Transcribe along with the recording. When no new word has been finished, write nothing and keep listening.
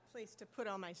place to put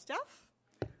all my stuff.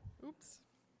 Oops.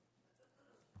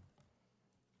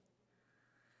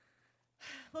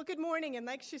 Well, good morning, and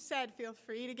like she said, feel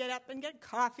free to get up and get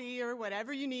coffee or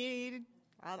whatever you need.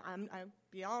 I'll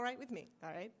be all right with me,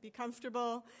 all right? Be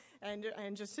comfortable and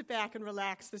just sit back and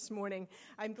relax this morning.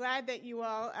 I'm glad that you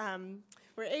all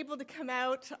were able to come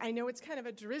out. I know it's kind of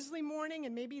a drizzly morning,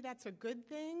 and maybe that's a good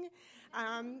thing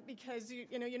because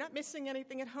you're not missing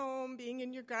anything at home, being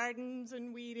in your gardens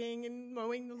and weeding and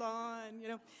mowing the lawn.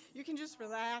 You can just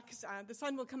relax. The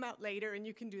sun will come out later, and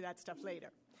you can do that stuff later.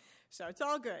 So it's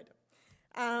all good.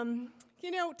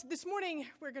 This morning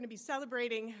we're going to be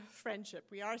celebrating friendship.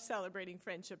 We are celebrating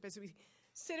friendship as we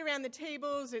sit around the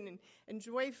tables and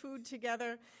enjoy food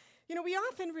together. We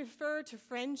often refer to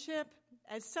friendship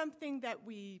as something that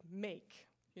we make.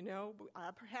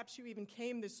 Perhaps you even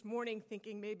came this morning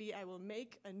thinking maybe I will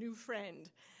make a new friend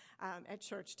at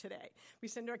church today. We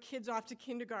send our kids off to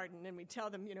kindergarten and we tell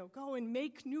them, go and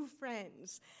make new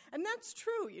friends. And that's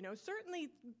true. Certainly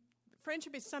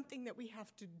friendship is something that we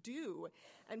have to do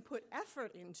and put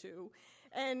effort into.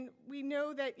 And we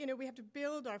know that, we have to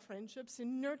build our friendships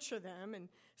and nurture them and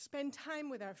spend time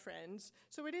with our friends.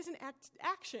 So it is an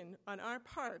action on our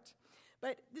part.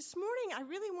 But this morning, I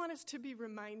really want us to be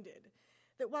reminded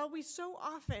that while we so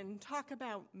often talk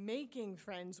about making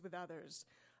friends with others,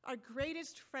 our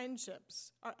greatest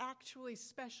friendships are actually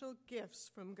special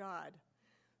gifts from God,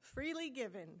 freely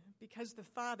given because the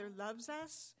Father loves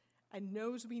us and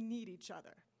knows we need each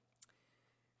other.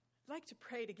 I'd like to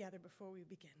pray together before we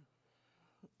begin.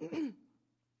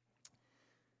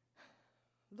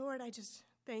 Lord, I just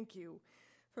thank you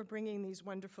for bringing these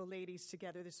wonderful ladies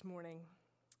together this morning.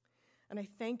 And I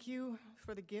thank you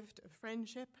for the gift of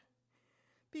friendship.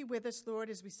 Be with us, Lord,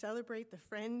 as we celebrate the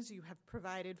friends you have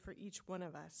provided for each one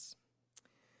of us.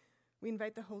 We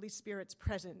invite the Holy Spirit's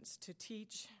presence to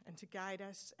teach and to guide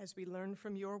us as we learn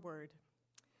from your word.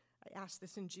 I ask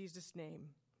this in Jesus' name.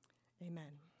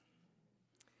 Amen.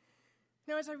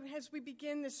 Now, as we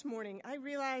begin this morning, I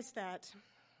realize that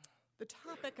the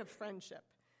topic of friendship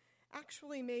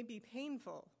actually may be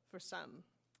painful for some,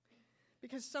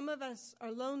 because some of us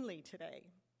are lonely today,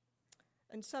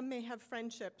 and some may have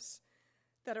friendships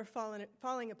that are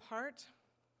falling apart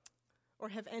or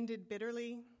have ended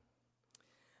bitterly.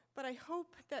 But I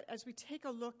hope that as we take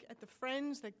a look at the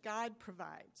friends that God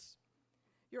provides,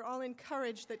 you're all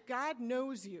encouraged that God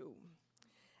knows you,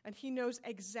 and he knows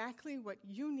exactly what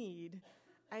you need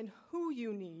and who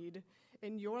you need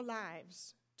in your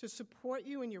lives to support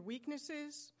you in your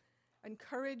weaknesses,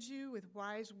 encourage you with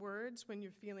wise words when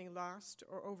you're feeling lost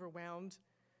or overwhelmed,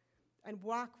 and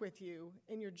walk with you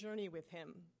in your journey with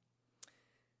him.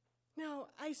 Now,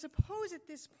 I suppose at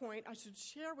this point I should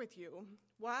share with you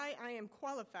why I am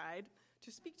qualified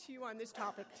to speak to you on this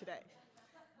topic today.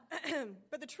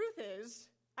 But the truth is,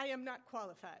 I am not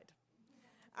qualified.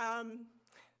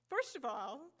 First of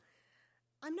all,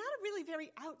 I'm not a really very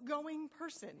outgoing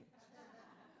person.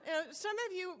 Some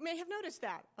of you may have noticed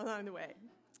that along the way.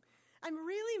 I'm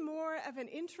really more of an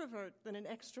introvert than an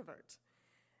extrovert.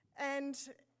 And,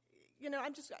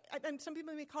 and some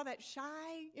people may call that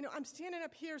shy. I'm standing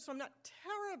up here, so I'm not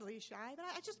terribly shy, but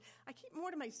I keep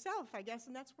more to myself, I guess,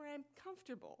 and that's where I'm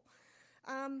comfortable.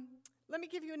 Let me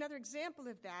give you another example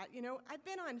of that. I've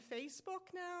been on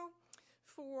Facebook now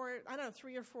for,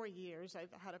 3 or 4 years.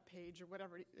 I've had a page or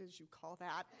whatever it is you call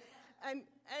that. And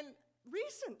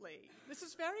recently, this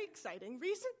is very exciting,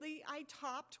 recently I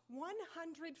topped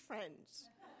 100 friends.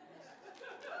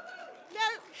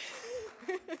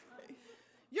 Now,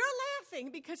 you're laughing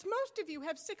because most of you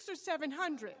have 600 or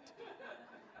 700.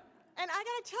 And I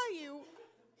got to tell you,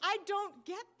 I don't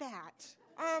get that.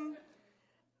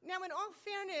 Now, in all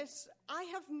fairness, I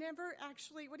have never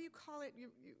actually, what do you call it,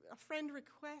 a friend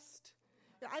request?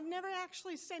 I've never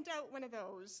actually sent out one of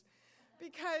those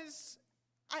because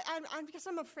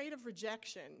I'm afraid of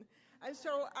rejection. And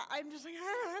so I'm just like,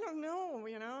 I don't know,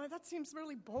 that seems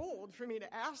really bold for me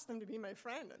to ask them to be my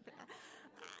friend.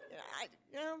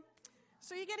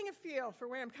 So you're getting a feel for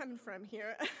where I'm coming from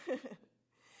here.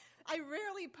 I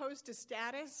rarely post a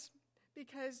status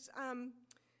because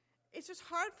it's just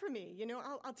hard for me.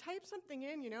 I'll type something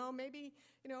in, maybe,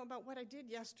 about what I did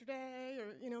yesterday,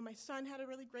 or, my son had a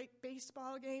really great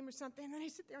baseball game or something, and then I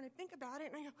sit there and I think about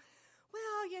it, and I go,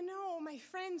 well, my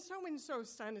friend so-and-so's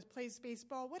son plays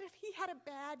baseball. What if he had a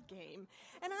bad game?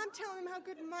 And I'm telling him how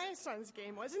good my son's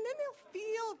game was, and then they'll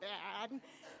feel bad, and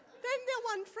then they'll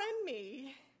unfriend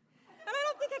me, and I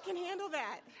don't think I can handle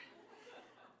that.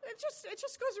 It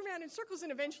just goes around in circles,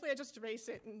 and eventually I just erase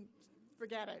it and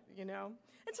forget it,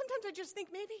 And sometimes I just think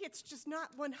maybe it's just not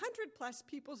 100 plus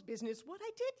people's business what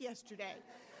I did yesterday.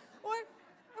 Or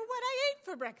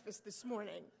for breakfast this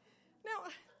morning. Now,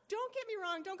 don't get me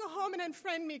wrong, don't go home and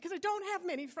unfriend me, because I don't have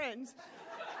many friends.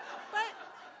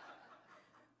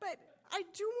 But I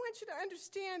do want you to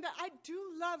understand that I do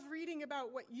love reading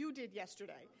about what you did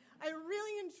yesterday. I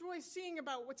really enjoy seeing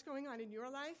about what's going on in your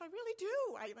life. I really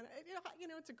do.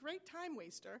 It's a great time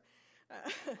waster.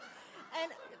 And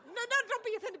no, don't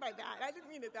be offended by that. I didn't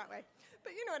mean it that way.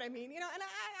 But you know what I mean. And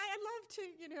I love to,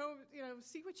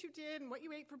 see what you did and what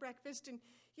you ate for breakfast, and,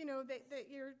 that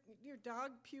your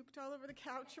dog puked all over the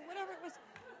couch or whatever it was.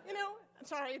 I'm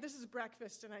sorry, this is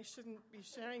breakfast, and I shouldn't be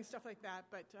sharing stuff like that.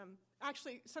 But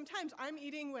actually, sometimes I'm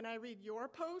eating when I read your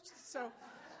posts, so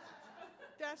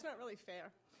that's not really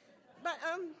fair. But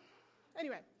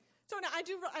anyway, so now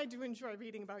I do enjoy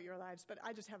reading about your lives, but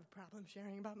I just have a problem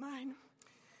sharing about mine.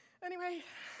 Anyway,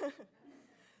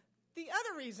 the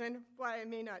other reason why I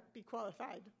may not be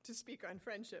qualified to speak on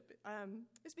friendship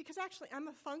is because actually I'm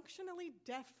a functionally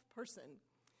deaf person.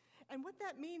 And what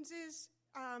that means is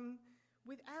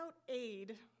without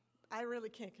aid, I really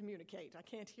can't communicate. I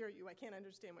can't hear you. I can't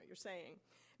understand what you're saying.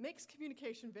 It makes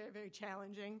communication very, very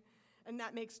challenging, and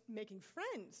that makes making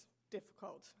friends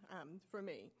difficult for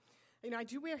me. I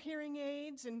do wear hearing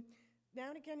aids, and now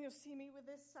and again you'll see me with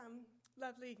this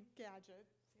lovely gadget.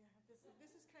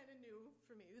 This is kind of new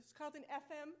for me. This is called an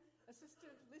FM,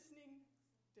 assistive listening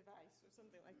device, or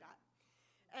something like that.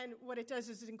 And what it does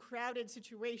is in crowded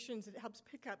situations, it helps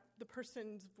pick up the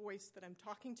person's voice that I'm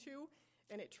talking to,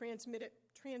 and it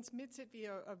transmits it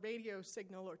via a radio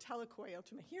signal or telecoil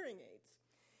to my hearing aids.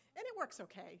 And it works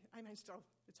okay.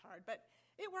 It's hard, but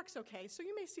it works okay. So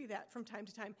you may see that from time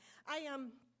to time.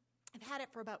 I've had it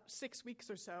for about 6 weeks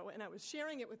or so, and I was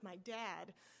sharing it with my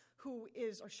dad, or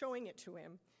showing it to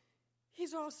him.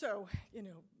 He's also,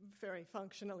 very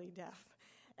functionally deaf.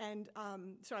 And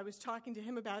so I was talking to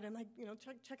him about it. I'm like,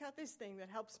 check out this thing that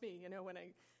helps me, when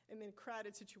I am in a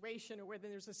crowded situation or where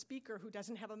there's a speaker who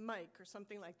doesn't have a mic or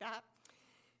something like that.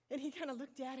 And he kind of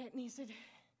looked at it and he said,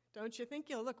 "Don't you think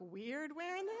you'll look weird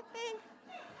wearing that thing?"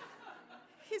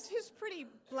 He's pretty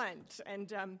blunt.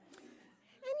 And I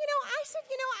said,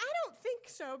 I don't think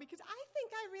so, because I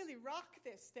think I really rock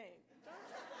this thing. Don't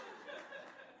you?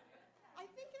 I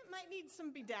think it might need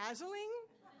some bedazzling.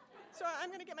 So I'm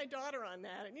going to get my daughter on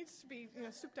that. It needs to be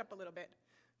souped up a little bit.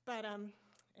 But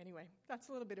anyway, that's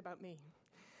a little bit about me.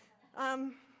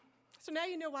 So now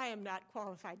you know why I'm not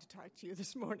qualified to talk to you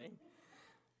this morning.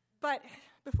 But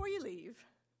before you leave,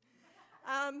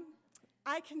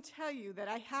 I can tell you that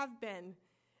I have been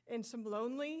in some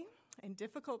lonely and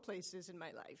difficult places in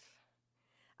my life.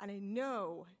 And I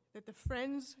know that the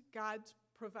friends God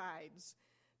provides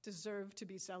deserve to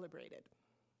be celebrated.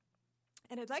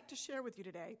 And I'd like to share with you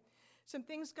today some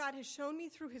things God has shown me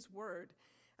through his word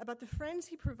about the friends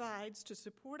he provides to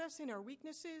support us in our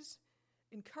weaknesses,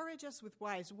 encourage us with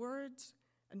wise words,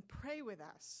 and pray with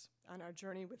us on our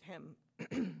journey with him.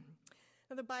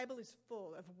 Now, the Bible is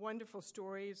full of wonderful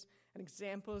stories and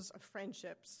examples of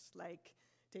friendships like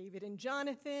David and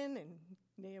Jonathan, and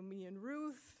Naomi and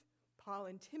Ruth, Paul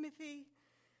and Timothy,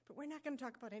 but we're not going to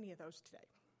talk about any of those today.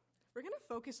 We're going to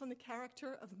focus on the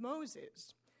character of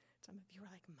Moses. Some of you are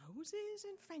like, Moses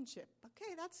and friendship.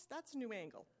 Okay, that's a new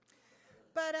angle.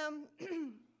 But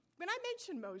when I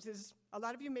mention Moses, a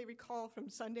lot of you may recall from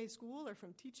Sunday school or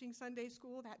from teaching Sunday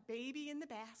school, that baby in the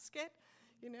basket.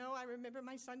 I remember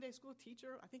my Sunday school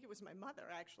teacher, I think it was my mother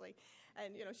actually,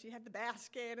 and she had the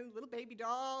basket and the little baby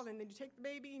doll, and then you take the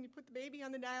baby and you put the baby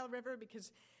on the Nile River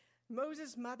because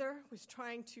Moses' mother was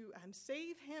trying to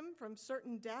save him from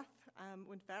certain death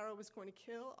when Pharaoh was going to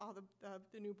kill all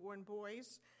the newborn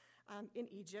boys in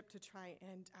Egypt to try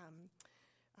and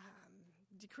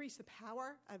decrease the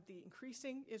power of the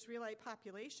increasing Israelite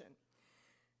population.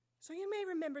 So you may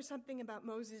remember something about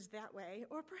Moses that way,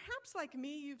 or perhaps like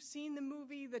me, you've seen the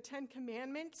movie The Ten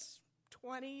Commandments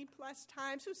 20 plus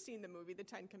times. Who's seen the movie The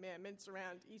Ten Commandments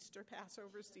around Easter,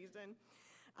 Passover season?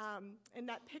 And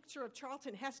that picture of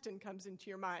Charlton Heston comes into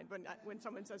your mind when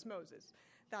someone says Moses.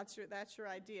 That's your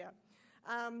idea.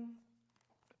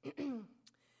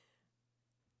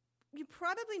 You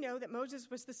probably know that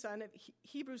Moses was the son of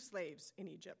Hebrew slaves in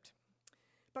Egypt.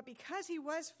 But because he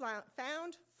was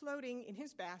found floating in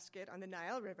his basket on the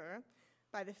Nile River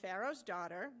by the Pharaoh's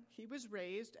daughter, he was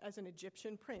raised as an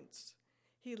Egyptian prince.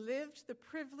 He lived the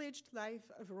privileged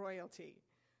life of royalty,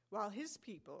 while his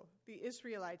people, the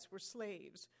Israelites, were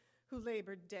slaves who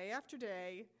labored day after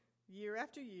day, year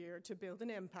after year, to build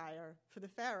an empire for the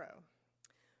Pharaoh.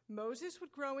 Moses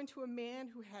would grow into a man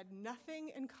who had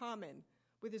nothing in common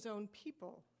with his own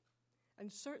people,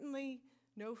 and certainly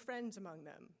no friends among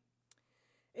them.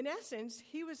 In essence,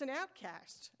 he was an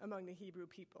outcast among the Hebrew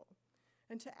people.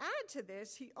 And to add to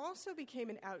this, he also became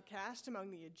an outcast among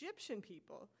the Egyptian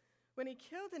people when he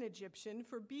killed an Egyptian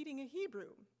for beating a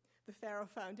Hebrew. The Pharaoh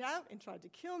found out and tried to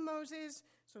kill Moses,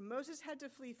 so Moses had to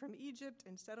flee from Egypt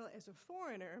and settle as a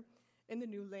foreigner in the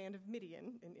new land of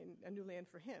Midian, in a new land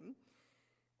for him.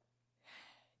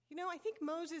 You know, I think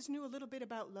Moses knew a little bit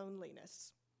about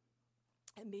loneliness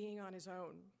and being on his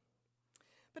own.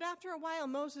 But after a while,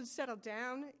 Moses settled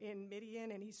down in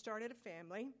Midian and he started a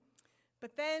family.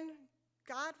 But then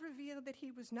God revealed that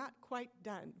he was not quite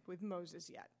done with Moses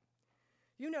yet.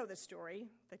 You know the story,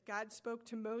 that God spoke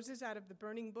to Moses out of the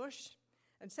burning bush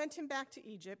and sent him back to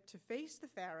Egypt to face the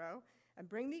Pharaoh and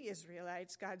bring the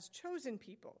Israelites, God's chosen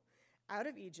people, out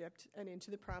of Egypt and into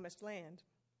the promised land.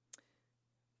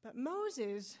 But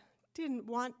Moses didn't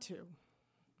want to.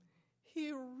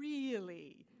 He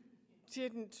really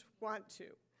didn't want to.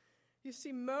 You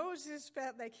see, Moses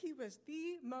felt like he was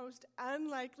the most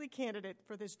unlikely candidate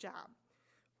for this job.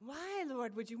 Why,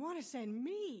 Lord, would you want to send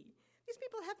me? These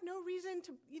people have no reason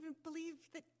to even believe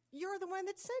that you're the one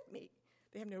that sent me.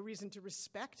 They have no reason to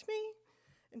respect me.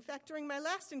 In fact, during my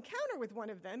last encounter with one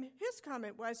of them, his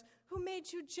comment was, "Who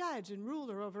made you judge and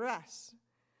ruler over us?"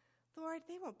 Lord,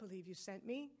 they won't believe you sent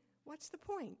me. What's the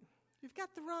point? You've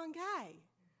got the wrong guy.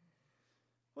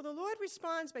 Well, the Lord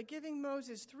responds by giving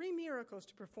Moses 3 miracles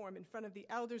to perform in front of the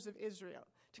elders of Israel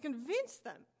to convince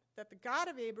them that the God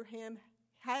of Abraham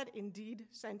had indeed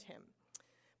sent him.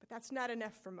 But that's not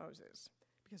enough for Moses,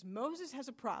 because Moses has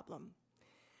a problem.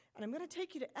 And I'm going to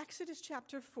take you to Exodus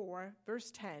chapter 4, verse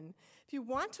 10. If you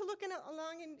want to look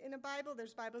along in a Bible,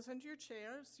 there's Bibles under your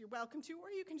chairs. You're welcome to,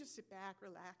 or you can just sit back,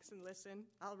 relax, and listen.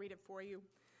 I'll read it for you.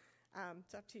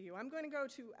 It's up to you. I'm going to go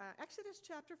to Exodus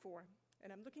chapter 4,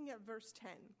 and I'm looking at verse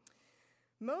 10.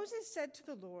 Moses said to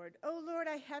the Lord, "O Lord,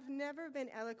 I have never been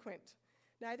eloquent,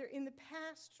 neither in the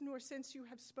past nor since you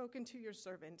have spoken to your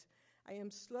servant. I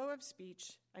am slow of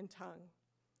speech and tongue."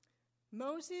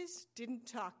 Moses didn't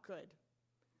talk good.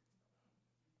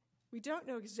 We don't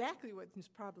know exactly what his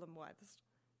problem was,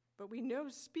 but we know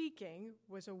speaking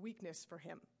was a weakness for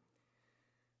him.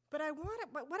 But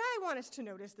what I want us to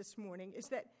notice this morning is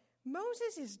that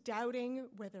Moses is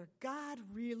doubting whether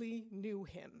God really knew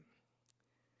him.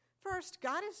 First,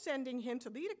 God is sending him to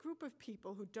lead a group of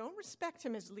people who don't respect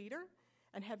him as leader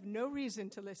and have no reason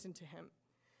to listen to him.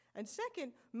 And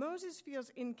second, Moses feels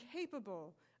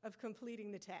incapable of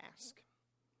completing the task.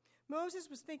 Moses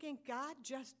was thinking, God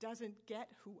just doesn't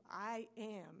get who I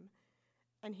am,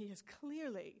 and he has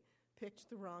clearly picked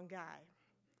the wrong guy.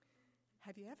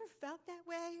 Have you ever felt that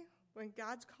way when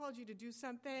God's called you to do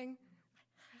something?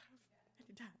 I have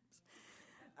many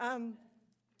times.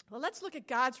 Well, let's look at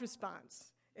God's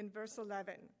response in verse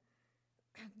 11.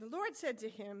 The Lord said to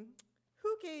him,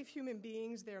 "Who gave human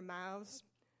beings their mouths?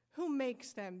 Who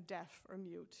makes them deaf or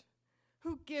mute?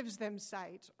 Who gives them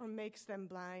sight or makes them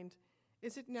blind?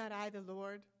 Is it not I, the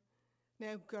Lord?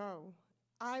 Now go,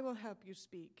 I will help you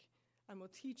speak, and will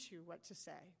teach you what to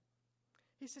say."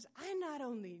 He says, I not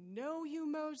only know you,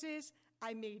 Moses,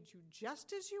 I made you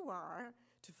just as you are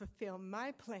to fulfill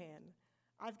my plan.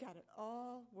 I've got it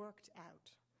all worked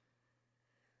out.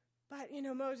 But,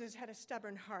 Moses had a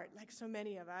stubborn heart, like so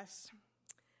many of us.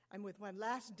 And with one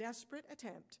last desperate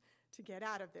attempt to get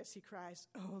out of this, he cries,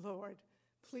 "Oh, Lord,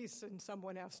 please send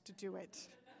someone else to do it."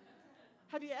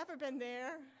 Have you ever been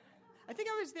there? I think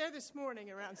I was there this morning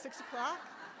around 6 o'clock.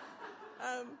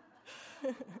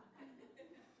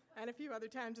 And a few other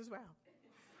times as well.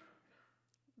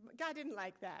 God didn't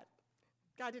like that.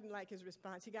 God didn't like his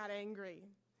response. He got angry.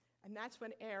 And that's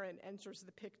when Aaron enters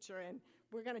the picture. And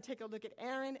we're going to take a look at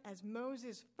Aaron as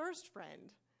Moses' first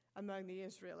friend among the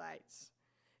Israelites.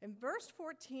 In verse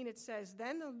 14, it says,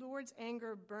 "Then the Lord's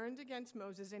anger burned against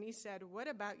Moses, and he said, 'What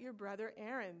about your brother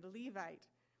Aaron, the Levite?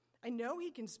 I know he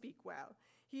can speak well.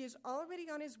 He is already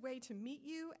on his way to meet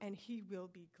you, and he will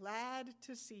be glad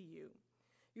to see you.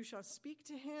 You shall speak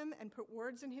to him and put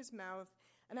words in his mouth,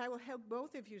 and I will help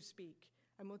both of you speak,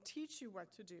 and will teach you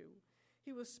what to do.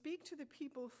 He will speak to the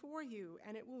people for you,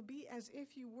 and it will be as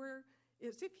if he were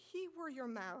your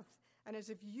mouth, and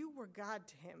as if you were God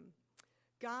to him.'"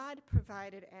 God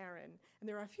provided Aaron. And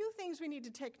there are a few things we need to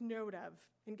take note of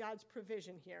in God's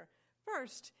provision here.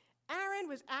 First, Aaron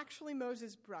was actually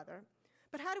Moses' brother.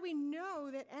 But how do we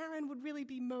know that Aaron would really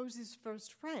be Moses'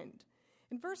 first friend?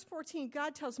 In verse 14,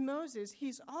 God tells Moses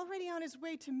he's already on his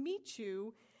way to meet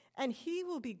you, and he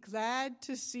will be glad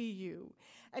to see you.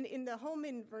 And in the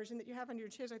Holman version that you have on your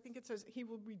chairs, I think it says he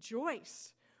will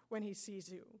rejoice when he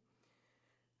sees you.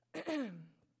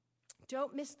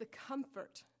 Don't miss the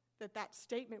comfort that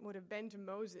statement would have been to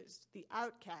Moses, the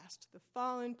outcast, the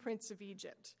fallen prince of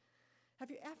Egypt. Have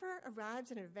you ever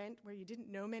arrived at an event where you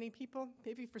didn't know many people?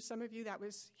 Maybe for some of you that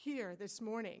was here this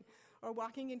morning, or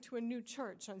walking into a new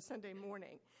church on Sunday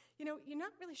morning. You know, you're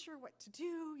not really sure what to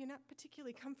do. You're not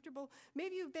particularly comfortable.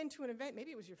 Maybe you've been to an event,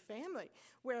 maybe it was your family,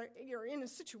 where you're in a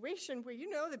situation where you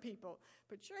know the people,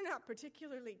 but you're not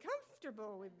particularly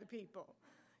comfortable with the people,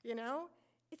 you know?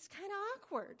 It's kind of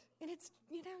awkward, and it's,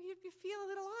 you know, you feel a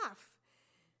little off.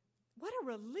 What a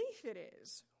relief it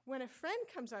is when a friend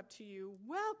comes up to you,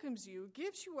 welcomes you,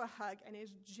 gives you a hug, and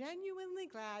is genuinely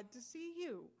glad to see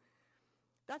you.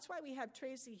 That's why we have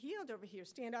Tracy Heald over here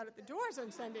stand out at the doors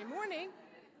on Sunday morning.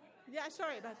 Yeah,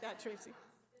 sorry about that, Tracy.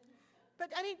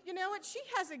 But, I mean, you know what? She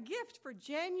has a gift for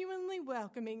genuinely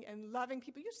welcoming and loving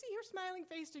people. You see her smiling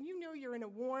face, and you know you're in a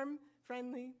warm,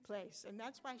 friendly place, and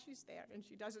that's why she's there, and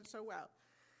she does it so well.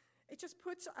 It just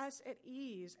puts us at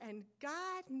ease, and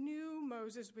God knew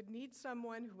Moses would need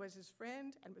someone who was his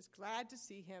friend and was glad to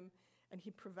see him, and he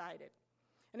provided.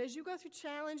 And as you go through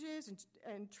challenges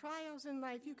and trials in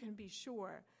life, you can be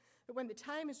sure that when the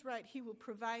time is right, he will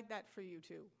provide that for you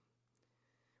too.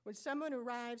 When someone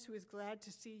arrives who is glad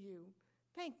to see you,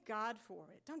 thank God for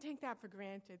it. Don't take that for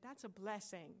granted. That's a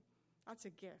blessing. That's a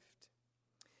gift.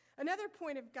 Another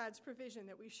point of God's provision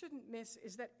that we shouldn't miss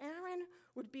is that Aaron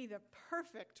would be the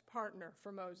perfect partner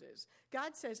for Moses.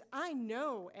 God says, I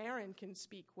know Aaron can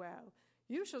speak well.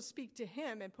 You shall speak to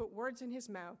him and put words in his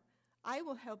mouth. I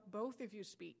will help both of you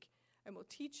speak and will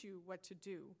teach you what to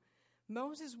do.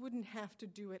 Moses wouldn't have to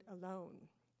do it alone.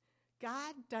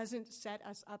 God doesn't set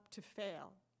us up to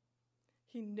fail.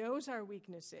 He knows our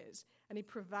weaknesses, and he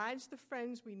provides the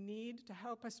friends we need to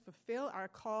help us fulfill our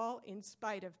call in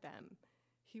spite of them.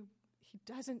 He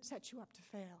doesn't set you up to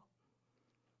fail.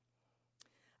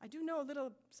 I do know a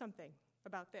little something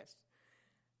about this.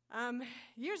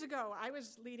 Years ago, I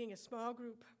was leading a small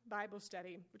group Bible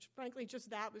study, which frankly it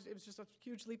was just a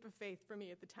huge leap of faith for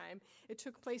me at the time. It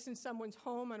took place in someone's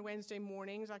home on Wednesday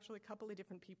mornings, actually a couple of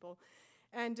different people.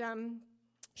 And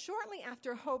shortly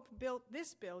after Hope built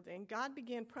this building, God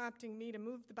began prompting me to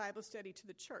move the Bible study to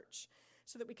the church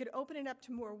so that we could open it up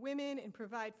to more women and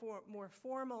provide for more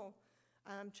formal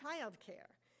child care.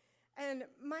 And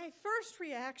my first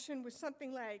reaction was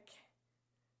something like,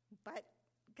 but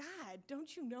God,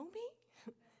 don't you know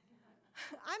me?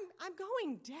 I'm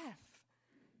going deaf.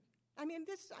 I mean,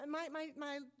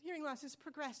 my hearing loss is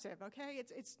progressive, okay?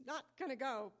 It's not going to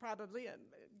go, probably,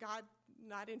 God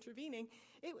not intervening.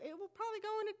 It will probably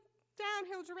go in a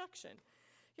downhill direction.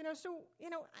 You know, so,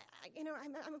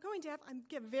 I'm going deaf. I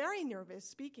get very nervous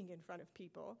speaking in front of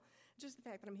people. Just the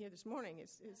fact that I'm here this morning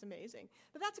is amazing.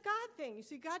 But that's a God thing. You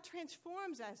see, God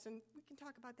transforms us, and we can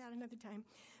talk about that another time.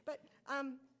 But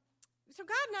so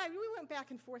God and I, we went back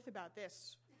and forth about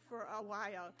this for a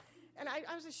while. And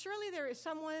I was like, surely there is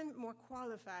someone more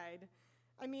qualified.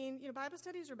 I mean, you know, Bible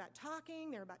studies are about talking.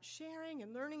 They're about sharing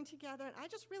and learning together. And I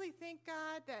just really think,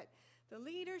 God, that the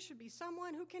leader should be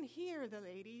someone who can hear the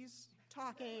ladies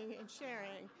talking and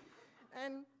sharing.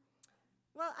 And,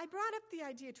 well, I brought up the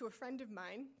idea to a friend of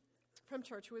mine from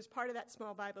church who was part of that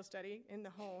small Bible study in the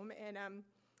home. And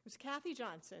it was Kathy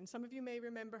Johnson. Some of you may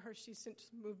remember her. She's since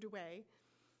moved away.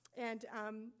 And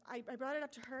I brought it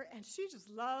up to her, and she just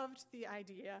loved the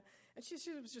idea. And she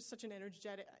was just such an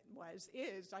energetic,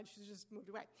 she just moved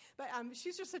away. But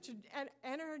she's just such an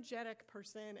energetic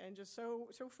person and just so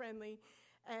friendly.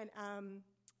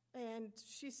 And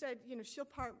she said, you know, she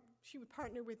would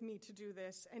partner with me to do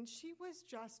this. And she was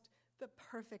just the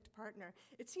perfect partner.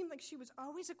 It seemed like she was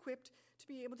always equipped to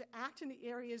be able to act in the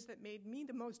areas that made me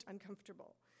the most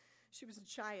uncomfortable. She wasn't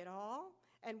shy at all.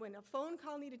 And when a phone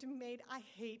call needed to be made, I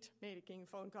hate making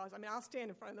phone calls. I mean, I'll stand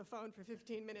in front of the phone for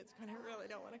 15 minutes when I really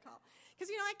don't want to call. Because,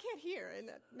 you know, I can't hear, and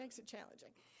that makes it challenging.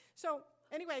 So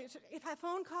anyway, if a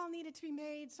phone call needed to be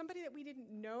made, somebody that we didn't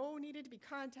know needed to be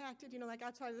contacted, you know, like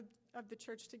outside of the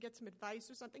church to get some advice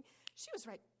or something, she was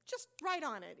just right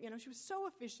on it. You know, she was so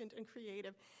efficient and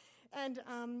creative. And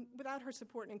without her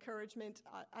support and encouragement,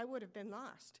 I would have been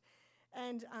lost.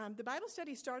 And the Bible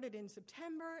study started in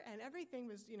September, and everything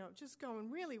was, you know, just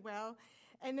going really well.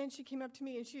 And then she came up to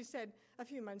me, and she said, a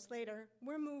few months later,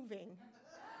 we're moving.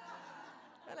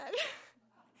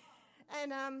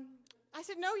 and I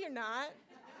said, no, you're not.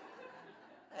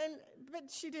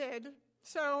 But she did.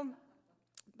 So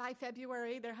by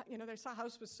February, their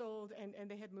house was sold, and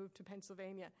they had moved to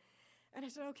Pennsylvania. And I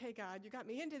said, okay, God, you got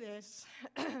me into this.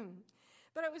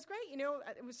 But it was great, you know,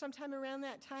 it was sometime around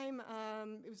that time,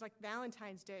 it was like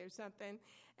Valentine's Day or something,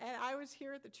 and I was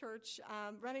here at the church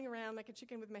running around like a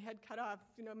chicken with my head cut off,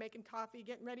 you know, making coffee,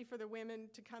 getting ready for the women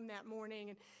to come that morning,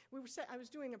 and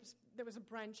there was a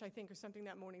brunch, I think, or something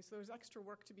that morning, so there was extra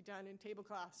work to be done in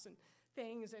tablecloths and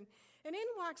things. And in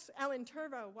walks Ellen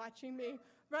Turbo watching me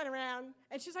run around.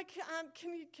 And she's like, can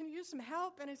you use some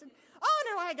help? And I said, oh,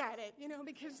 no, I got it,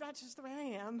 because that's just the way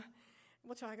I am.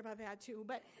 We'll talk about that, too.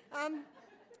 But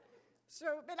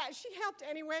she helped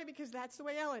anyway because that's the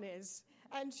way Ellen is.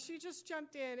 And she just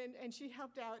jumped in and she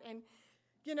helped out. And,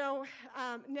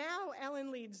 now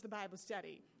Ellen leads the Bible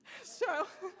study. So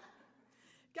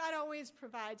God always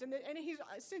provides. And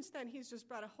since then, he's just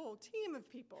brought a whole team of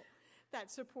people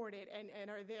that support it and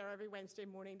are there every Wednesday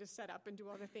morning to set up and do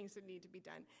all the things that need to be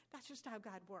done. That's just how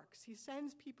God works. He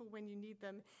sends people when you need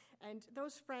them. And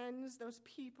those friends, those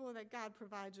people that God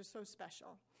provides are so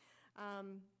special.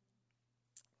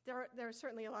 There are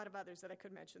certainly a lot of others that I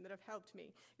could mention that have helped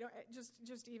me.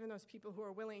 Just even those people who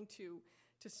are willing to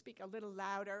speak a little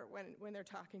louder when they're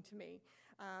talking to me,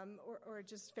 or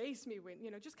just face me when,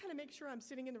 just kind of make sure I'm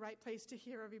sitting in the right place to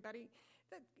hear everybody.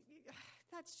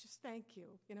 That's just thank you.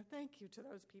 Thank you to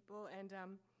those people. And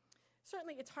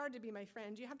certainly it's hard to be my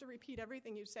friend. You have to repeat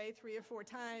everything you say 3 or 4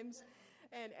 times.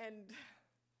 And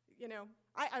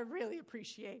I really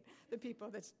appreciate the people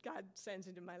that God sends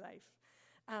into my life.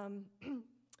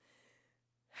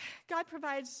 God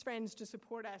provides friends to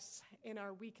support us in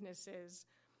our weaknesses.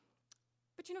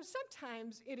 But,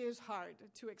 sometimes it is hard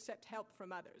to accept help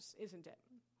from others, isn't it?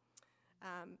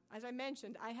 As I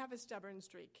mentioned, I have a stubborn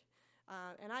streak,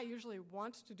 and I usually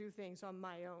want to do things on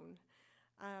my own.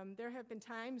 There have been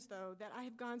times, though, that I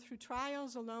have gone through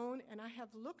trials alone, and I have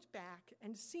looked back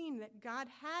and seen that God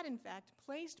had, in fact,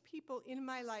 placed people in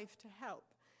my life to help,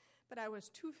 but I was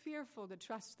too fearful to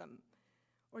trust them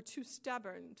or too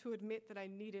stubborn to admit that I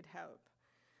needed help.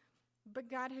 But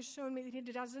God has shown me that he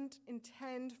doesn't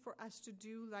intend for us to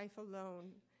do life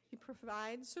alone. He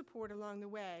provides support along the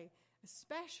way,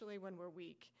 especially when we're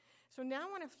weak. So now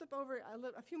I want to flip over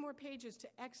a few more pages to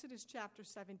Exodus chapter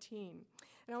 17.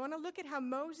 And I want to look at how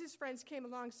Moses' friends came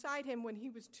alongside him when he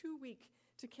was too weak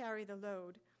to carry the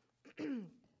load.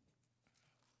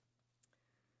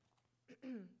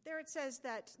 There it says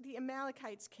that the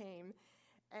Amalekites came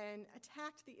and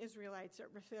attacked the Israelites at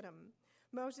Rephidim.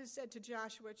 Moses said to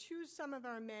Joshua, choose some of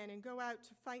our men and go out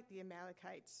to fight the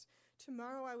Amalekites.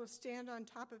 Tomorrow I will stand on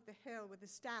top of the hill with the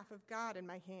staff of God in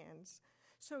my hands.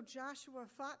 So Joshua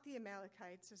fought the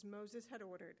Amalekites as Moses had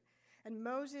ordered, and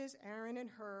Moses, Aaron, and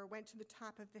Hur went to the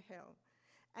top of the hill.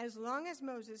 As long as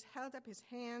Moses held up his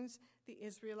hands, the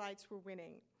Israelites were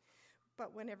winning.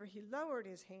 But whenever he lowered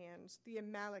his hands, the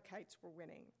Amalekites were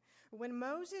winning. When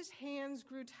Moses' hands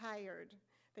grew tired,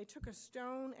 they took a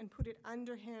stone and put it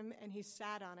under him, and he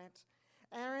sat on it.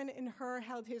 Aaron and Hur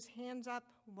held his hands up,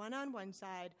 one on one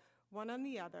side, one on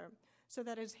the other, so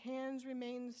that his hands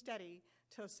remained steady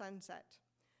till sunset.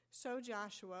 So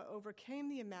Joshua overcame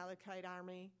the Amalekite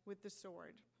army with the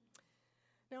sword.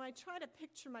 Now, I try to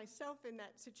picture myself in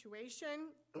that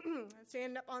situation,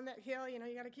 standing up on that hill. You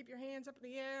got to keep your hands up in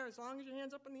the air. As long as your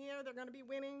hands up in the air, they're going to be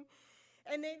winning.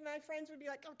 And my friends would be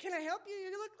like, oh, can I help you?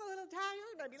 You look a little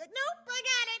tired. And I'd be like, nope, I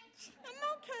got it. I'm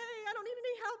okay. I don't need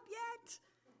any help yet.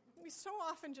 We so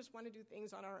often just want to do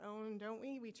things on our own, don't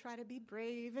we? We try to be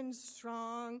brave and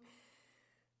strong.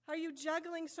 Are you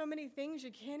juggling so many things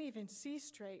you can't even see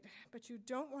straight, but you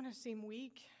don't want to seem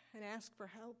weak and ask for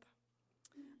help?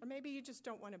 Or maybe you just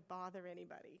don't want to bother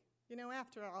anybody.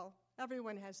 After all,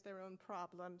 everyone has their own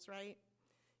problems, right?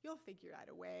 You'll figure out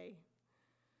a way.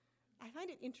 I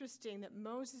find it interesting that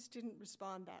Moses didn't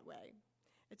respond that way.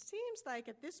 It seems like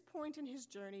at this point in his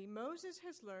journey, Moses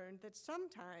has learned that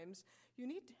sometimes you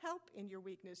need help in your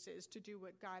weaknesses to do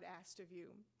what God asked of you.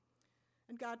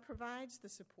 And God provides the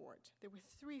support. There were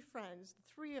 3 friends.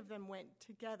 The 3 of them went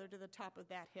together to the top of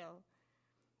that hill.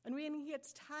 And when he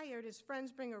gets tired, his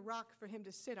friends bring a rock for him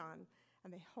to sit on,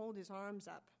 and they hold his arms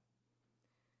up.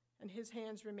 And his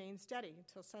hands remain steady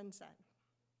until sunset.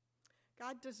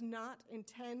 God does not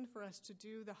intend for us to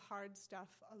do the hard stuff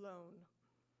alone.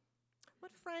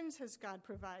 What friends has God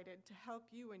provided to help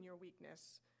you in your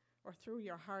weakness or through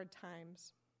your hard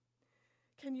times?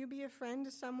 Can you be a friend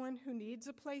to someone who needs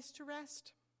a place to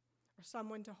rest or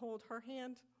someone to hold her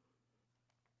hand?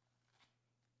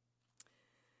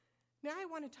 Now I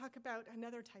want to talk about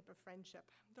another type of friendship,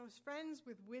 those friends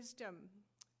with wisdom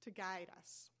to guide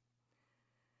us.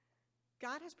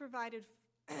 God has provided,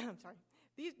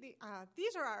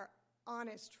 these are our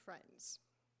honest friends.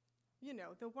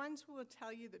 The ones who will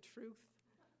tell you the truth,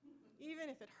 even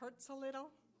if it hurts a little.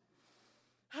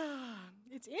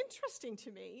 It's interesting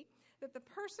to me that the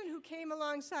person who came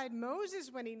alongside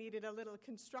Moses when he needed a little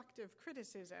constructive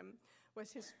criticism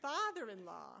was his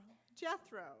father-in-law,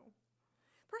 Jethro.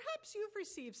 Perhaps you've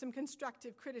received some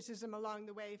constructive criticism along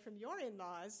the way from your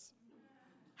in-laws.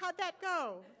 How'd that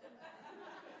go?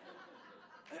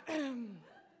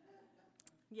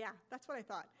 Yeah, that's what I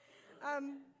thought.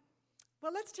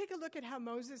 Well, let's take a look at how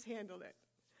Moses handled it.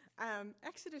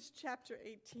 Exodus chapter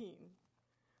 18.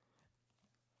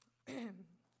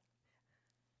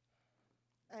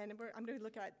 And I'm going to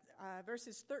look at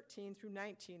verses 13 through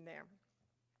 19 there.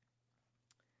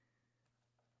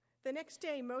 The next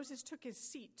day, Moses took his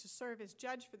seat to serve as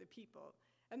judge for the people,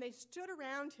 and they stood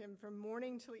around him from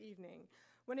morning till evening.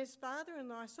 When his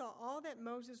father-in-law saw all that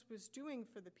Moses was doing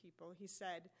for the people, he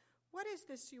said, "What is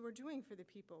this you are doing for the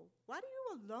people? Why do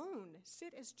you alone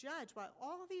sit as judge while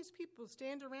all these people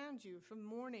stand around you from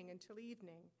morning until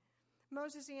evening?"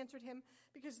 Moses answered him,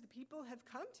 "Because the people have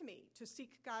come to me to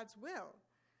seek God's will.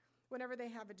 Whenever they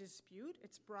have a dispute,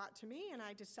 it's brought to me, and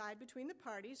I decide between the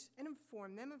parties and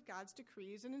inform them of God's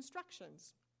decrees and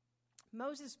instructions."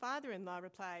 Moses' father-in-law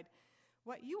replied,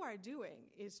 "What you are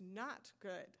doing is not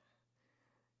good.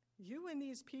 You and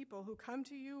these people who come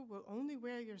to you will only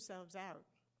wear yourselves out.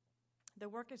 The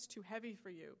work is too heavy for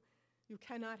you. You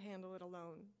cannot handle it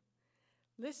alone.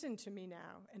 Listen to me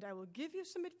now, and I will give you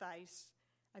some advice,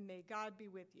 and may God be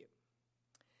with you."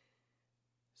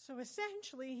 So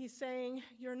essentially, he's saying,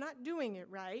 you're not doing it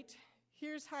right.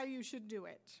 Here's how you should do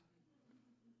it.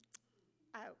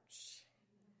 Ouch.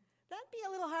 That'd be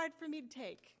a little hard for me to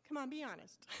take. Come on, be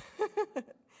honest.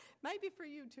 Might be for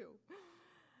you, too.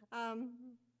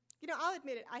 I'll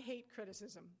admit it, I hate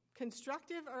criticism,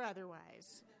 constructive or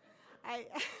otherwise.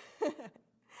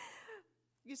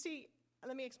 You see,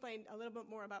 let me explain a little bit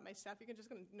more about myself. You're just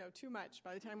going to know too much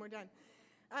by the time we're done.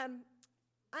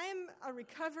 I'm a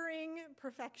recovering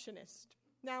perfectionist.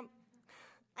 Now,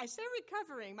 I say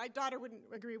recovering. My daughter wouldn't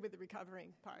agree with the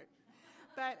recovering part.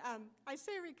 But I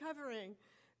say recovering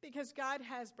because God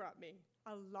has brought me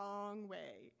a long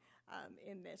way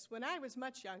in this. When I was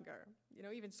much younger,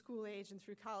 even school age and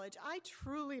through college, I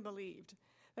truly believed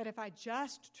that if I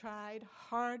just tried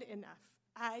hard enough,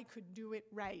 I could do it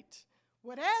right.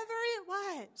 Whatever it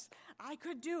was, I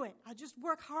could do it. I'll just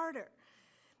work harder.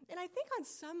 And I think on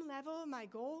some level, my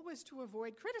goal was to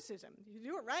avoid criticism. You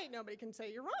do it right, nobody can say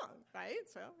you're wrong, right?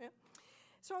 So, yeah.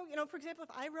 So, for example,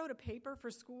 if I wrote a paper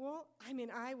for school,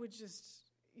 I would just,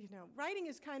 writing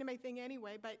is kind of my thing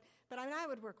anyway, but I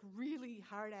would work really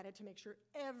hard at it to make sure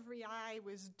every I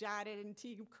was dotted and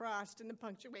T crossed and the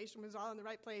punctuation was all in the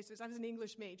right places. I was an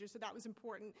English major, so that was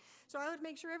important. So I would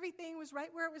make sure everything was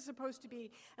right where it was supposed to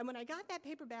be. And when I got that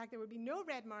paper back, there would be no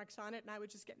red marks on it, and I would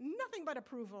just get nothing but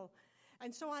approval.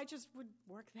 And so I just would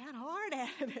work that hard at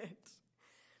it.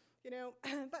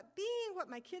 But being what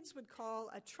my kids would call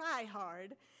a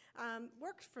try-hard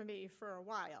worked for me for a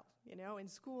while, in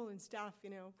school and stuff,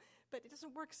 but it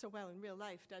doesn't work so well in real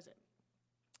life, does it?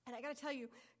 And I got to tell you,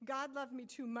 God loved me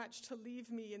too much to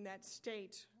leave me in that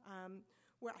state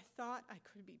where I thought I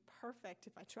could be perfect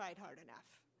if I tried hard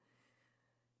enough.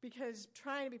 Because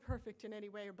trying to be perfect in any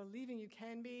way or believing you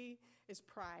can be is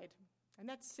pride, and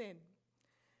that's sin.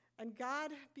 And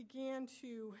God began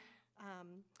to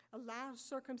allow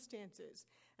circumstances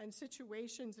and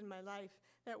situations in my life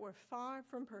that were far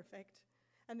from perfect,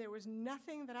 and there was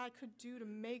nothing that I could do to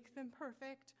make them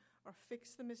perfect or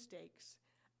fix the mistakes.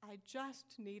 I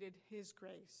just needed His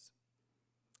grace.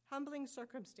 Humbling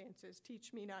circumstances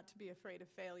teach me not to be afraid of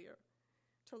failure,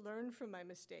 to learn from my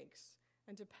mistakes,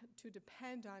 and to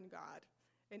depend on God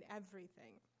in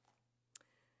everything.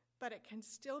 But it can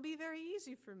still be very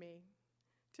easy for me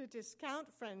to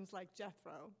discount friends like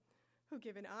Jethro, who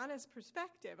give an honest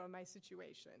perspective on my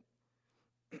situation.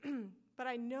 But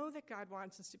I know that God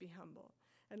wants us to be humble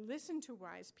and listen to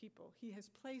wise people He has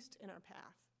placed in our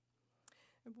path.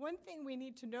 And one thing we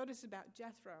need to notice about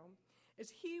Jethro is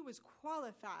he was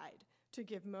qualified to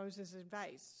give Moses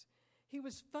advice. He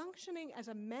was functioning as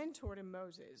a mentor to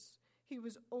Moses. He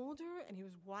was older and he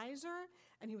was wiser,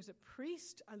 and he was a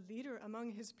priest, a leader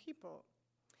among his people.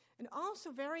 And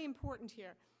also very important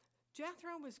here,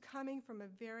 Jethro was coming from a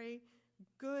very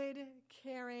good,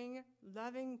 caring,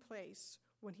 loving place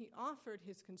when he offered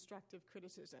his constructive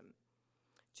criticism.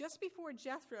 Just before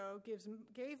Jethro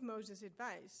gave Moses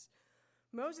advice,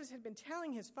 Moses had been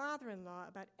telling his father-in-law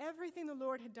about everything the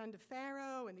Lord had done to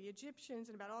Pharaoh and the Egyptians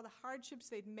and about all the hardships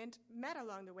they'd met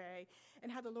along the way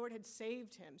and how the Lord had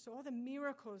saved him. So all the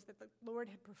miracles that the Lord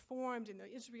had performed in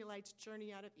the Israelites'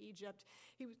 journey out of Egypt.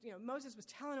 Moses was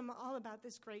telling him all about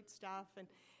this great stuff.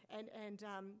 And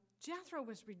Jethro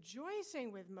was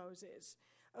rejoicing with Moses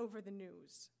over the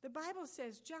news. The Bible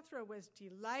says Jethro was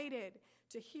delighted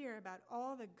to hear about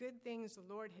all the good things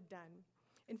the Lord had done.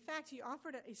 In fact, he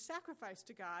offered a sacrifice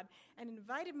to God and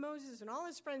invited Moses and all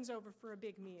his friends over for a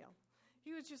big meal.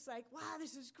 He was just like, wow,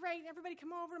 this is great. Everybody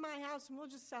come over to my house and we'll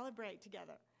just celebrate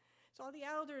together. So all the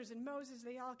elders and Moses,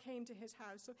 they all came to his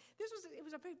house. So it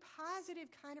was a very positive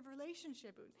kind of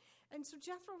relationship. And so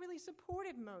Jethro really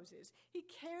supported Moses. He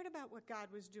cared about what God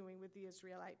was doing with the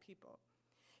Israelite people.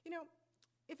 You know,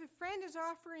 if a friend is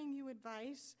offering you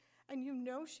advice and you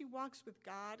know she walks with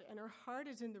God and her heart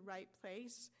is in the right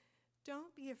place,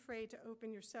 don't be afraid to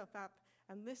open yourself up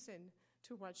and listen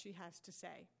to what she has to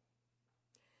say.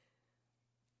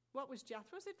 What was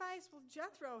Jethro's advice? Well,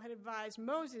 Jethro had advised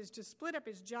Moses to split up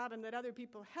his job and let other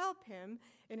people help him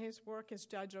in his work as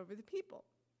judge over the people.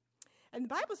 And the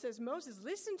Bible says Moses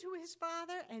listened to his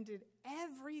father and did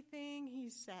everything he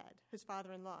said, his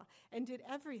father-in-law, and did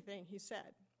everything he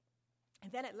said.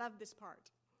 And then I love this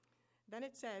part. Then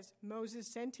it says, Moses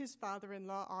sent his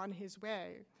father-in-law on his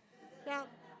way. Now,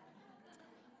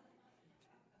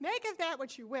 make of that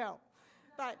what you will,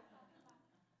 but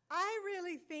I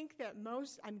really think that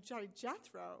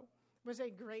Jethro was a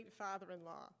great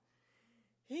father-in-law.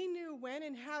 He knew when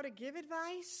and how to give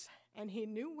advice, and he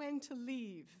knew when to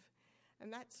leave.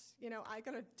 And that's, I'm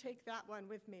going to take that one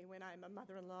with me when I'm a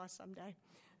mother-in-law someday.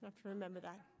 I have to remember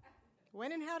that.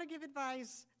 When and how to give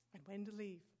advice, and when to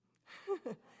leave.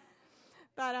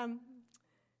 But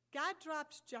God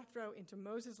dropped Jethro into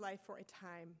Moses' life for a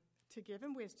time to give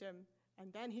him wisdom,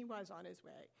 and then he was on his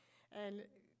way. And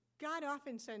God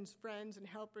often sends friends and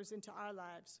helpers into our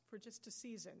lives for just a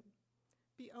season.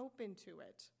 Be open to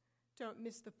it. Don't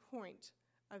miss the point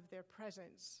of their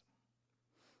presence.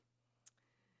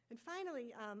 And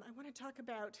finally, I want to talk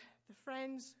about the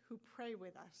friends who pray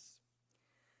with us.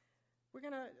 We're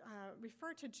going to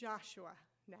refer to Joshua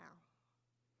now.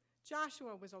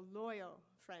 Joshua was a loyal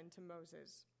friend to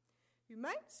Moses. You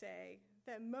might say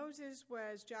that Moses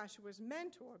was Joshua's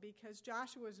mentor because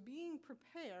Joshua was being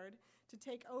prepared to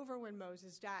take over when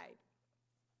Moses died.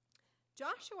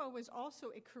 Joshua was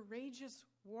also a courageous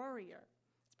warrior.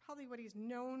 It's probably what he's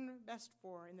known best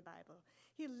for in the Bible.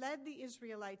 He led the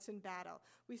Israelites in battle.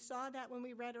 We saw that when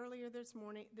we read earlier this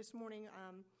morning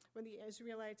when the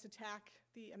Israelites attack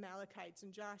the Amalekites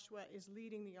and Joshua is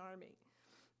leading the army.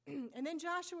 And then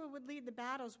Joshua would lead the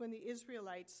battles when the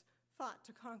Israelites fought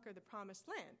to conquer the promised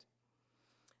land.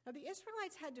 Now, the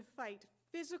Israelites had to fight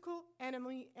physical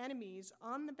enemies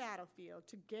on the battlefield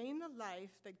to gain the life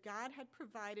that God had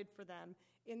provided for them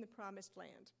in the promised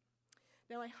land.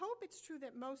 Now, I hope it's true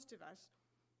that most of us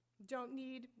don't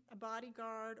need a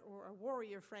bodyguard or a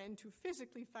warrior friend to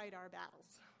physically fight our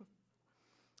battles.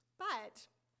 But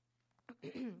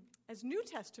as New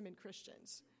Testament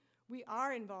Christians, we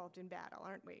are involved in battle,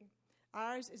 aren't we?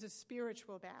 Ours is a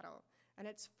spiritual battle, and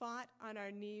it's fought on our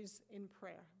knees in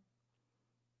prayer.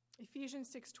 Ephesians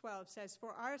 6:12 says,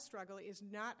 "For our struggle is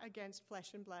not against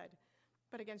flesh and blood,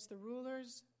 but against the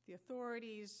rulers, the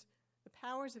authorities, the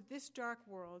powers of this dark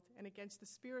world, and against the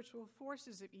spiritual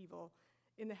forces of evil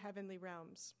in the heavenly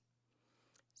realms."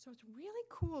 So it's really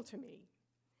cool to me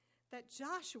that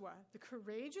Joshua, the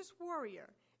courageous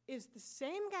warrior, is the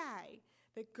same guy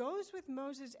that goes with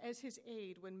Moses as his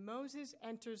aide when Moses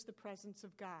enters the presence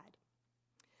of God.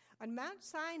 On Mount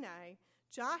Sinai,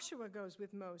 Joshua goes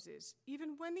with Moses.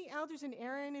 Even when the elders and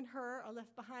Aaron and Hur are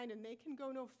left behind and they can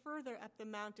go no further up the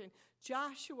mountain,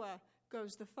 Joshua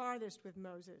goes the farthest with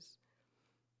Moses.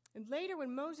 And later,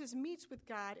 when Moses meets with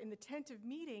God in the tent of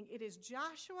meeting, it is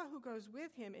Joshua who goes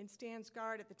with him and stands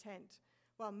guard at the tent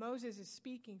while Moses is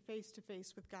speaking face to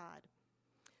face with God.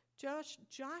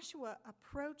 Joshua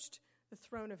approached the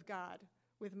throne of God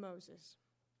with Moses.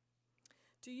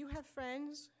 Do you have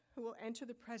friends who will enter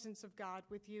the presence of God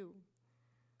with you,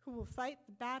 who will fight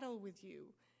the battle with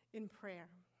you in prayer?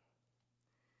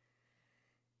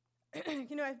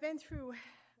 I've been through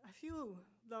a few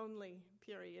lonely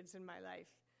periods in my life.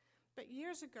 But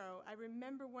years ago, I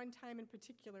remember one time in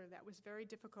particular that was very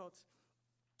difficult.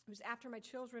 It was after my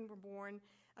children were born,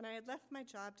 and I had left my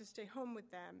job to stay home with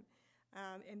them.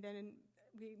 And then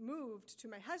we moved to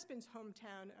my husband's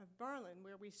hometown of Barlin,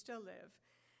 where we still live.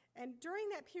 And during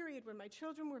that period when my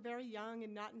children were very young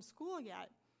and not in school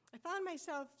yet, I found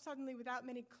myself suddenly without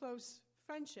many close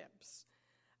friendships.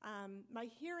 My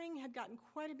hearing had gotten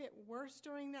quite a bit worse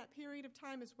during that period of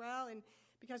time as well, and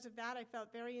because of that, I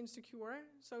felt very insecure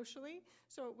socially,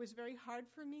 so it was very hard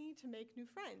for me to make new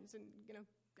friends. And,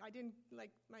 I didn't,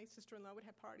 like, my sister-in-law would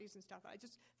have parties and stuff. I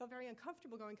just felt very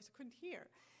uncomfortable going because I couldn't hear.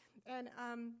 And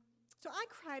so I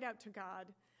cried out to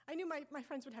God. I knew my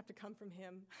friends would have to come from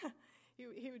him.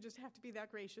 He would just have to be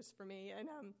that gracious for me. And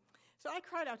so I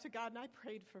cried out to God, and I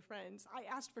prayed for friends. I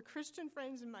asked for Christian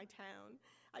friends in my town.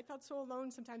 I felt so alone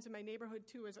sometimes in my neighborhood,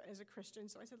 too, as a Christian.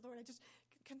 So I said, Lord,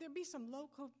 can there be some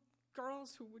local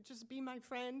girls who would just be my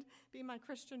friend, be my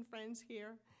Christian friends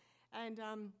here? And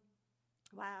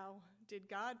wow, did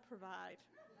God provide.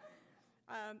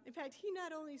 In fact, he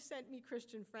not only sent me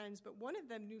Christian friends, but one of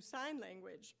them knew sign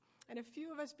language. And a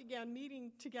few of us began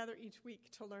meeting together each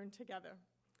week to learn together.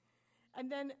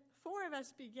 And then 4 of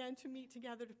us began to meet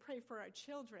together to pray for our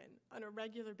children on a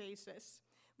regular basis.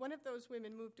 One of those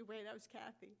women moved away, that was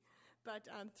Kathy. But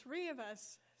 3 of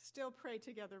us still pray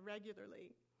together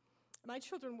regularly. My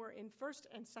children were in 1st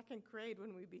and 2nd grade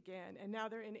when we began, and now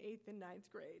they're in 8th and 9th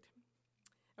grade.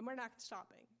 And we're not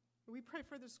stopping. We pray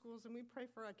for the schools and we pray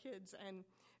for our kids. And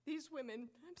these women,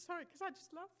 I'm sorry because I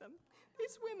just love them,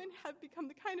 these women have become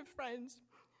the kind of friends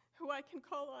who I can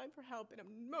call on for help in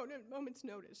a moment's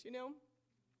notice, you know?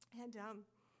 And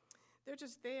they're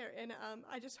just there. And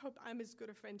I just hope I'm as good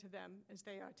a friend to them as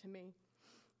they are to me.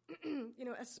 You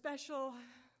know, a special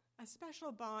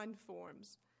bond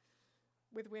forms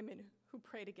with women who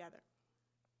pray together.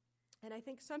 And I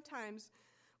think sometimes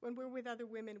when we're with other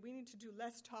women, we need to do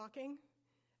less talking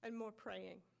and more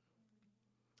praying.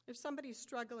 If somebody's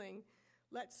struggling,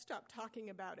 let's stop talking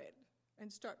about it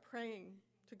and start praying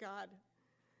to God.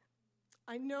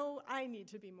 I know I need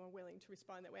to be more willing to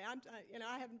respond that way.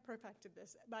 I haven't perfected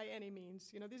this by any means.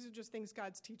 You know, these are just things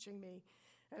God's teaching me,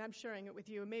 and I'm sharing it with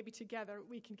you. And maybe together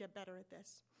we can get better at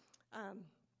this.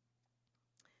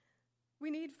 We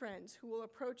need friends who will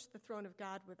approach the throne of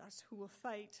God with us, who will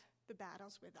fight the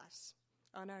battles with us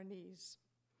on our knees.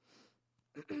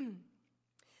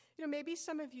 You know, maybe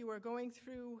some of you are going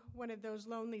through one of those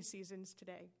lonely seasons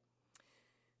today.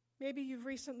 Maybe you've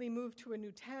recently moved to a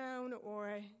new town,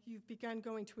 or you've begun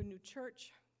going to a new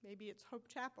church. Maybe it's Hope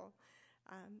Chapel.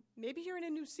 Maybe you're in a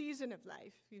new season of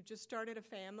life. You've just started a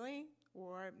family,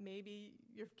 or maybe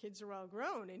your kids are all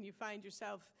grown and you find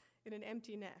yourself in an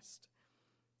empty nest.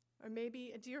 Or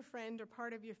maybe a dear friend or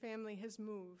part of your family has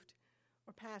moved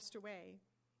or passed away.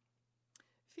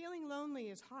 Feeling lonely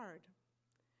is hard.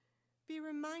 Be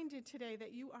reminded today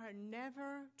that you are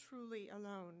never truly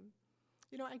alone.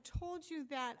 You know, I told you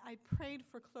that I prayed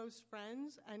for close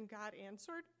friends and God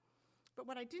answered, but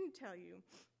what I didn't tell you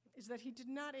is that he did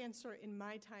not answer in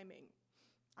my timing.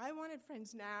 I wanted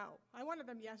friends now. I wanted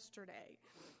them yesterday.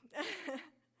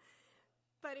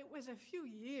 But it was a few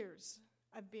years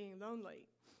of being lonely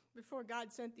before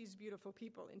God sent these beautiful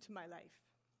people into my life.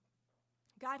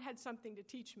 God had something to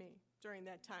teach me during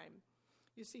that time.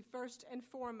 You see, first and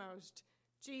foremost,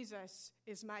 Jesus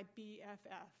is my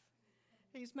BFF.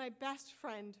 He's my best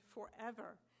friend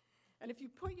forever. And if you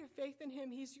put your faith in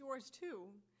him, he's yours too.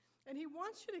 And he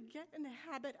wants you to get in the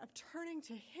habit of turning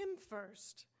to him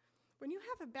first. When you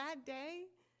have a bad day,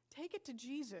 take it to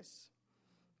Jesus.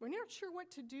 When you're not sure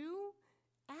what to do,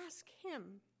 ask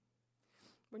him.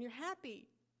 When you're happy,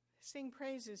 sing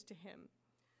praises to him.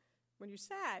 When you're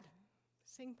sad,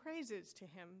 sing praises to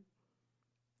him.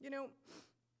 You know,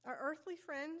 our earthly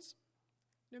friends,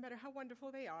 no matter how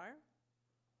wonderful they are,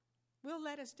 will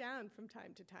let us down from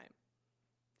time to time.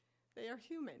 They are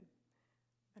human,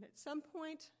 and at some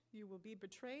point you will be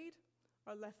betrayed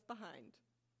or left behind.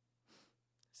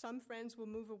 Some friends will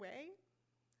move away,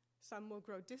 some will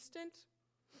grow distant,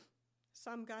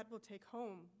 some God will take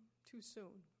home too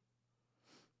soon,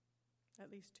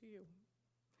 at least to you.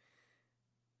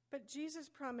 But Jesus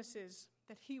promises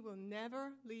that he will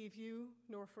never leave you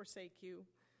nor forsake you.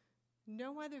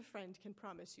 No other friend can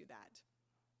promise you that.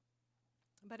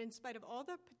 But in spite of all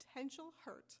the potential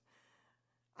hurt,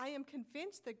 I am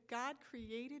convinced that God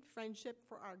created friendship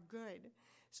for our good.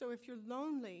 So if you're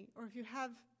lonely or if you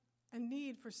have a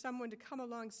need for someone to come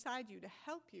alongside you to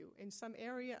help you in some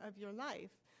area of your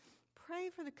life, pray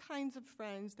for the kinds of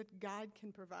friends that God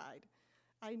can provide.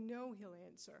 I know he'll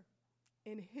answer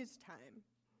in his time.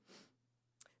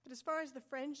 But as far as the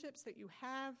friendships that you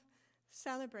have,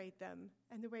 celebrate them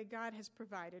and the way God has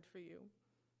provided for you.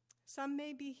 Some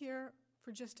may be here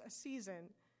for just a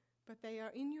season, but they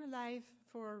are in your life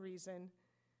for a reason.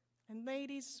 And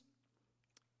ladies,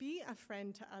 be a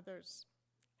friend to others.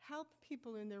 Help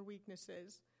people in their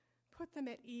weaknesses. Put them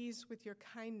at ease with your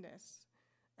kindness.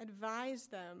 Advise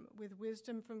them with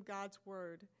wisdom from God's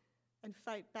word, and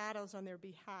fight battles on their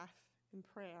behalf in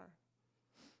prayer.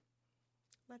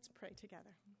 Let's pray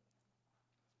together.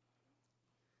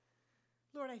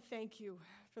 Lord, I thank you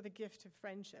for the gift of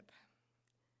friendship.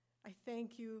 I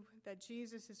thank you that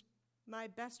Jesus is my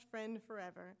best friend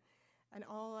forever and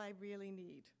all I really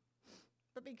need.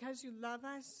 But because you love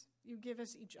us, you give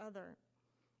us each other,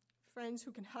 friends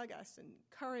who can hug us and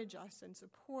encourage us and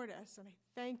support us, and I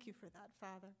thank you for that,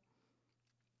 Father.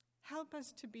 Help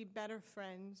us to be better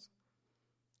friends.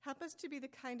 Help us to be the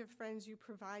kind of friends you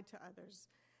provide to others.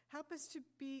 Help us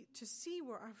to see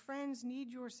where our friends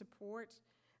need your support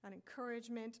and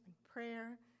encouragement and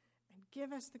prayer and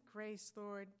Give us the grace,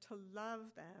 Lord, to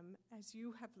love them as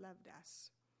you have loved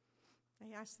us.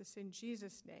 I ask this in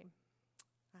Jesus' name.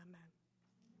 Amen.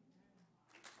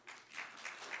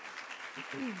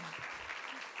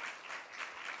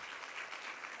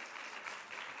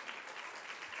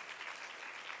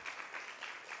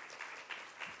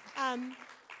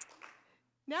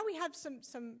 Now we have some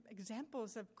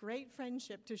examples of great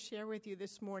friendship to share with you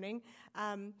this morning.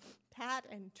 Pat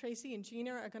and Tracy and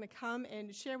Gina are going to come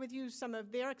and share with you some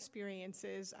of their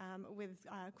experiences with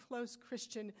close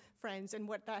Christian friends and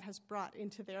what that has brought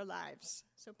into their lives.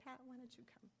 So Pat, why don't you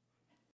come?